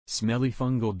Smelly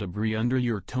fungal debris under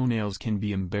your toenails can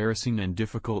be embarrassing and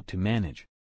difficult to manage.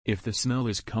 If the smell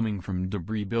is coming from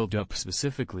debris buildup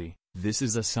specifically, this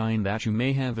is a sign that you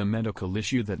may have a medical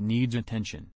issue that needs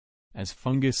attention. As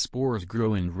fungus spores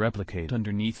grow and replicate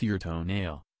underneath your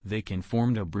toenail, they can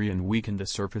form debris and weaken the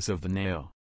surface of the nail.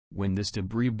 When this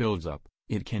debris builds up,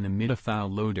 it can emit a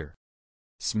foul odor.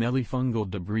 Smelly fungal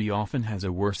debris often has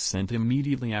a worse scent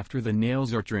immediately after the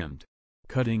nails are trimmed.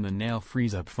 Cutting the nail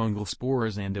frees up fungal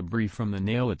spores and debris from the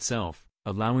nail itself,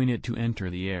 allowing it to enter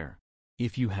the air.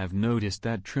 If you have noticed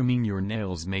that trimming your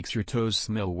nails makes your toes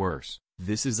smell worse,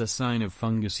 this is a sign of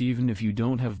fungus even if you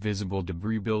don't have visible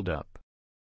debris buildup.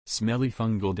 Smelly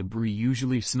fungal debris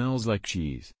usually smells like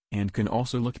cheese, and can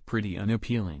also look pretty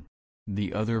unappealing.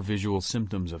 The other visual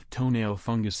symptoms of toenail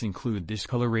fungus include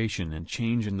discoloration and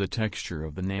change in the texture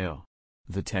of the nail.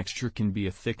 The texture can be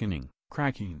a thickening,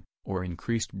 cracking, or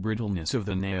increased brittleness of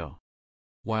the nail.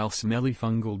 While smelly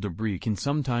fungal debris can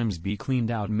sometimes be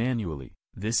cleaned out manually,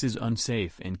 this is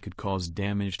unsafe and could cause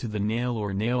damage to the nail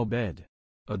or nail bed.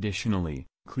 Additionally,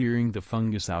 clearing the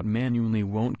fungus out manually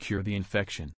won't cure the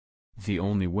infection. The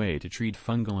only way to treat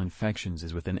fungal infections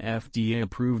is with an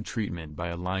FDA-approved treatment by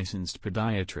a licensed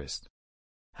podiatrist.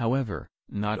 However,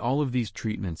 not all of these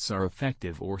treatments are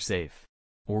effective or safe.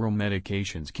 Oral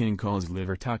medications can cause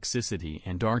liver toxicity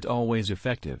and aren't always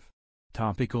effective.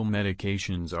 Topical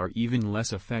medications are even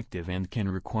less effective and can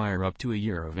require up to a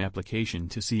year of application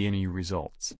to see any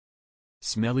results.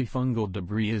 Smelly fungal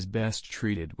debris is best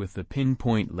treated with the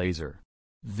pinpoint laser.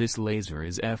 This laser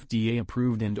is FDA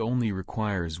approved and only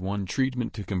requires one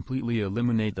treatment to completely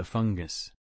eliminate the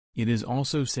fungus. It is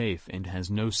also safe and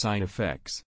has no side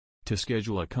effects. To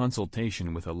schedule a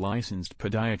consultation with a licensed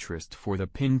podiatrist for the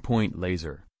pinpoint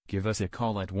laser, give us a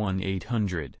call at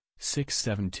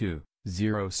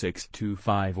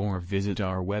 1-800-672-0625 or visit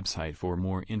our website for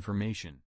more information.